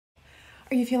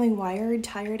Are you feeling wired,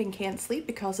 tired, and can't sleep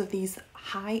because of these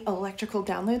high electrical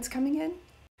downloads coming in?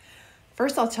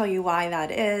 First, I'll tell you why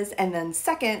that is, and then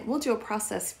second, we'll do a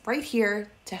process right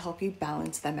here to help you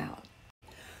balance them out.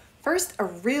 First, a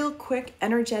real quick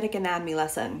energetic anatomy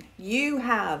lesson. You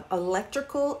have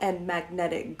electrical and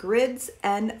magnetic grids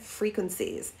and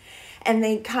frequencies, and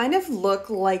they kind of look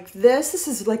like this. This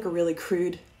is like a really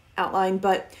crude outline,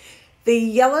 but the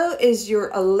yellow is your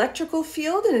electrical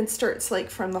field, and it starts like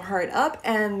from the heart up,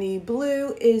 and the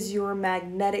blue is your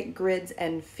magnetic grids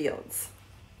and fields.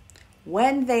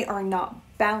 When they are not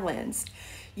balanced,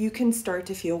 you can start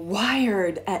to feel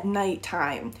wired at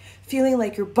nighttime, feeling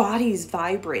like your body's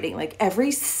vibrating, like every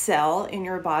cell in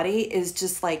your body is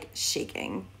just like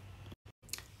shaking.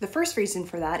 The first reason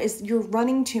for that is you're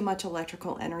running too much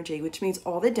electrical energy, which means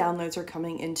all the downloads are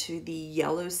coming into the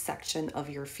yellow section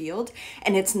of your field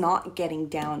and it's not getting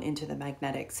down into the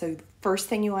magnetic. So the first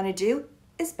thing you want to do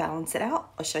is balance it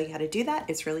out. I'll show you how to do that.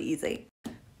 It's really easy.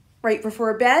 Right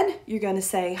before bed, you're going to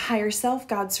say, higher self,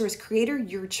 God, source, creator,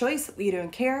 your choice, we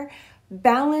don't care.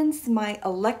 Balance my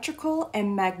electrical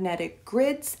and magnetic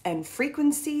grids and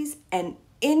frequencies and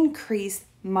increase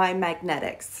my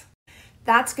magnetics.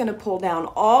 That's going to pull down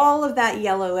all of that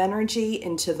yellow energy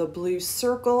into the blue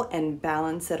circle and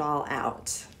balance it all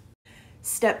out.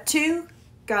 Step 2,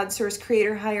 God, source,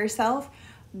 creator, higher self.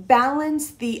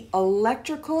 Balance the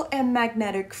electrical and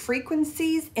magnetic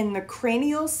frequencies in the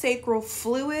cranial sacral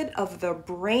fluid of the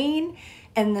brain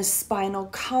and the spinal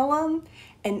column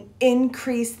and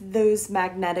increase those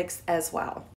magnetics as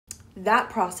well. That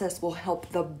process will help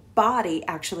the body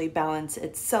actually balance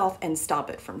itself and stop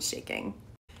it from shaking.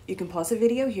 You can pause the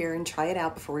video here and try it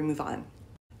out before we move on.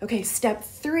 Okay, step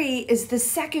 3 is the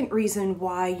second reason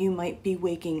why you might be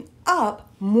waking up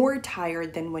more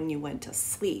tired than when you went to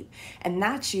sleep. And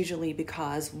that's usually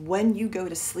because when you go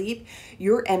to sleep,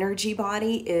 your energy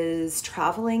body is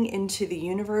traveling into the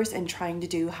universe and trying to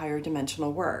do higher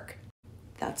dimensional work.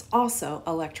 That's also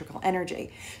electrical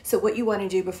energy. So what you want to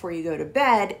do before you go to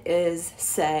bed is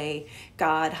say,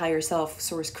 God, higher self,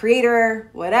 source, creator,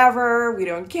 whatever, we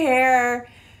don't care.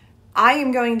 I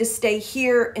am going to stay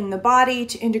here in the body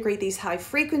to integrate these high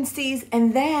frequencies.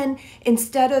 And then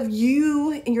instead of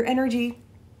you and your energy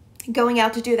going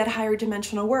out to do that higher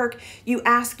dimensional work, you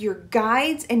ask your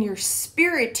guides and your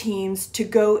spirit teams to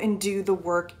go and do the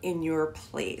work in your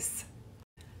place.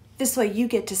 This way you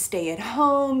get to stay at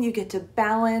home, you get to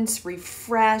balance,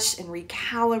 refresh, and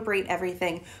recalibrate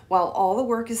everything while all the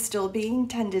work is still being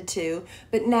tended to,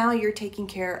 but now you're taking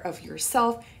care of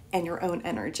yourself and your own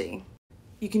energy.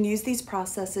 You can use these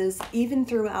processes even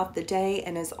throughout the day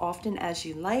and as often as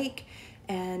you like,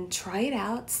 and try it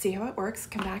out, see how it works,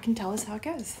 come back and tell us how it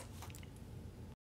goes.